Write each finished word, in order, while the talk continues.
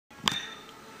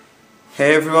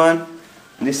Hey everyone,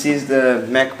 this is the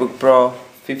Macbook Pro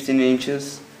 15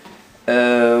 inches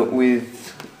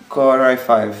with Core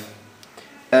i5.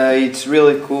 It's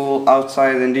really cool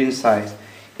outside and inside.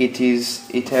 It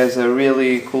has a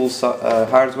really cool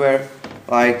hardware,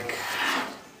 like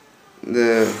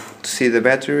to see the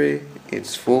battery,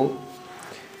 it's full.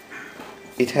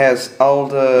 It has all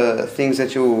the things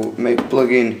that you may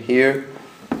plug in here,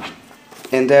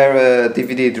 and there a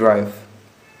DVD drive.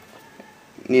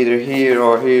 Neither here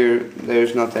or here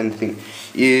there's not anything.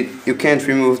 You can't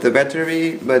remove the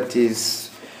battery, but it's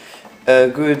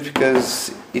good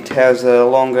because it has a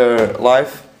longer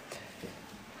life.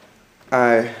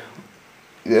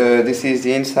 This is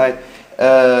the inside.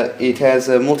 It has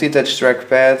a multi-touch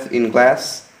trackpad in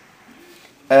glass,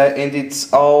 and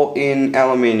it's all in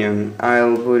aluminium.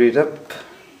 I'll put it up.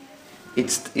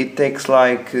 It takes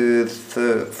like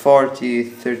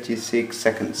 36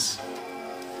 seconds.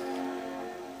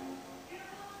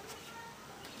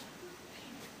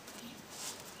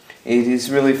 It is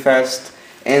really fast,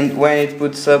 and when it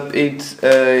boots up, it's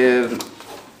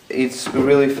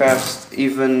really fast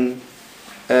even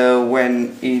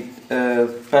when it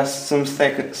passes some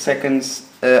seconds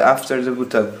after the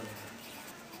boot up.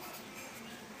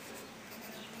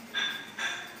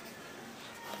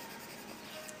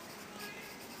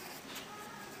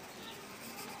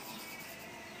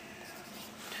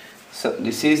 So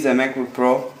this is the MacBook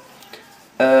Pro.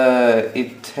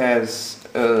 It has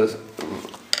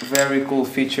very cool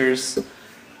features,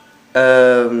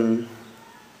 but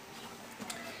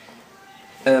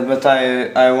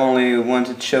I only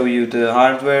wanted to show you the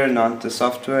hardware, not the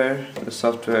software. The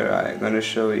software I'm gonna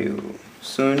show you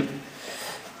soon.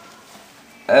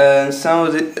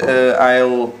 So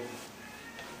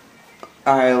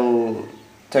I'll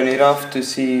turn it off to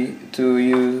see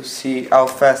how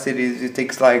fast it is. It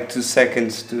takes like 2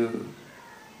 seconds to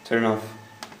turn off.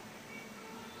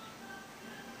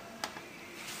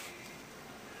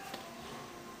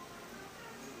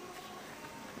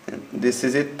 This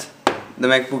is it, the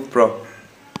MacBook Pro.